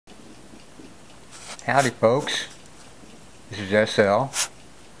Howdy folks, this is SL.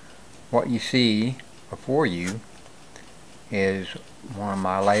 What you see before you is one of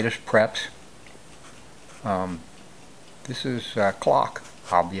my latest preps. This is a clock,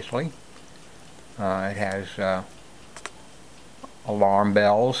 obviously. It has alarm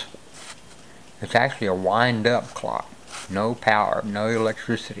bells. It's actually a wind-up clock. No power, no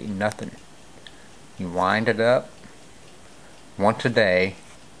electricity, nothing. You wind it up once a day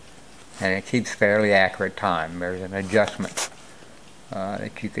and it keeps fairly accurate time. There's an adjustment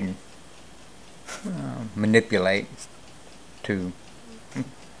that you can manipulate to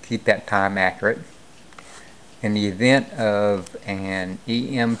keep that time accurate. In the event of an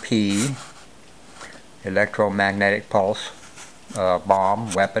EMP, electromagnetic pulse,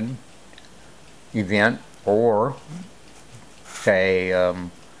 bomb, weapon, event, or say a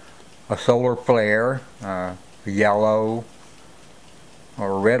solar flare, yellow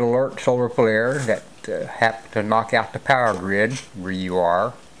or red alert solar flare that happened to knock out the power grid where you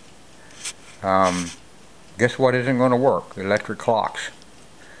are, guess what isn't going to work? The electric clocks.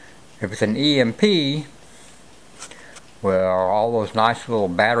 If it's an EMP, well, all those nice little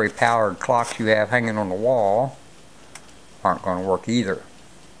battery powered clocks you have hanging on the wall aren't going to work either.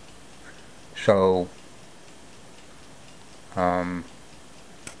 So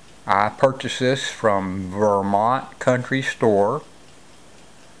I purchased this from Vermont Country Store.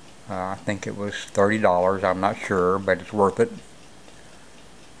 I think it was $30, I'm not sure, but it's worth it.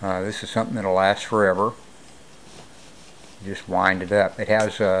 This is something that'll last forever. You just wind it up. It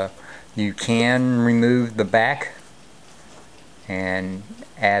has you can remove the back and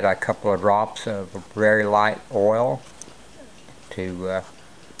add a couple of drops of very light oil to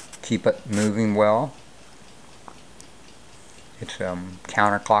keep it moving well. It's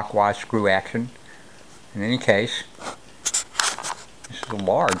counterclockwise screw action. In any case, this is a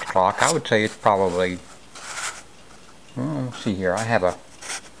large clock. I would say it's probably, well, let's see here. I have a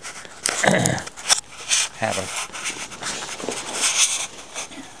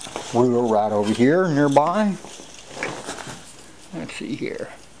ruler right over here nearby. Let's see here.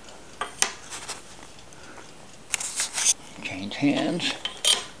 Change hands.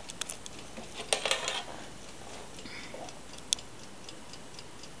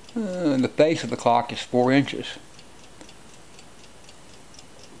 The face of the clock is 4 inches.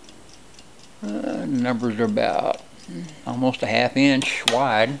 The numbers are about almost a ½ inch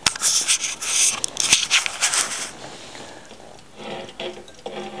wide.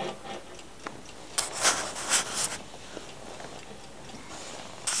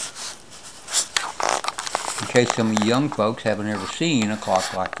 In case some of you young folks haven't ever seen a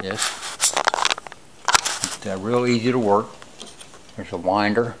clock like this, it's real easy to work. There's a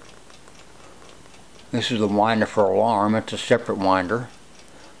winder. This is the winder for alarm. It's a separate winder.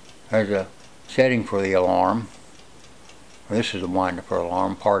 There's a setting for the alarm. Or this is the winder for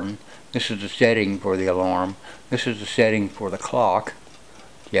alarm, pardon. This is the setting for the alarm. This is the setting for the clock.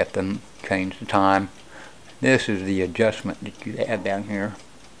 You have to change the time. This is the adjustment that you have down here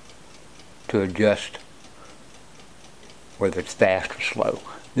to adjust whether it's fast or slow.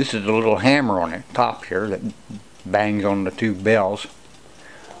 This is a little hammer on the top here that bangs on the two bells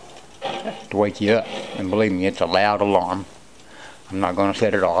to wake you up. And believe me, it's a loud alarm. I'm not going to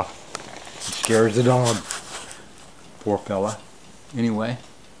set it off. It scares the dog. Poor fella. Anyway,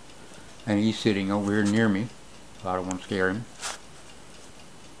 and he's sitting over here near me, so I don't want to scare him.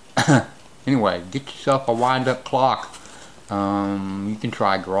 Anyway, get yourself a wind-up clock. You can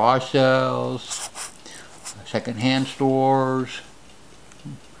try garage sales, second-hand stores.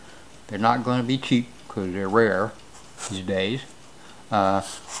 They're not going to be cheap because they're rare these days.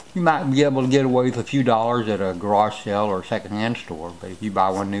 You might be able to get away with a few dollars at a garage sale or a second-hand store, but if you buy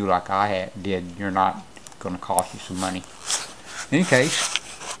one new like I did, you're not going to cost you some money. In any case,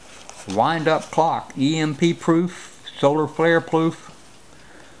 wind-up clock, EMP proof, solar flare proof,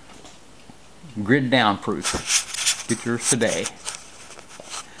 grid down proof. Get yours today.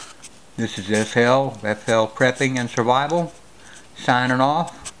 This is SL Prepping and Survival, signing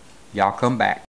off. Y'all come back.